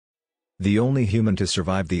The only human to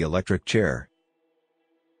survive the electric chair.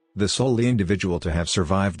 The sole individual to have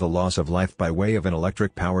survived the loss of life by way of an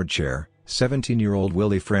electric-powered chair, 17-year-old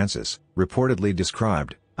Willie Francis, reportedly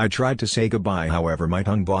described, "I tried to say goodbye, however my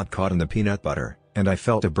tongue got caught in the peanut butter, and I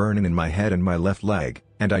felt a burning in my head and my left leg,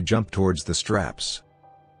 and I jumped towards the straps."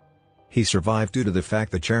 He survived due to the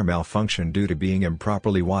fact the chair malfunctioned due to being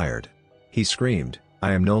improperly wired. He screamed,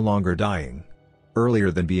 "I am no longer dying."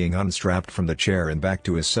 Earlier than being unstrapped from the chair and back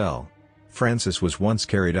to his cell, Francis was once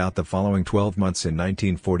carried out the following 12 months in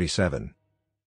 1947.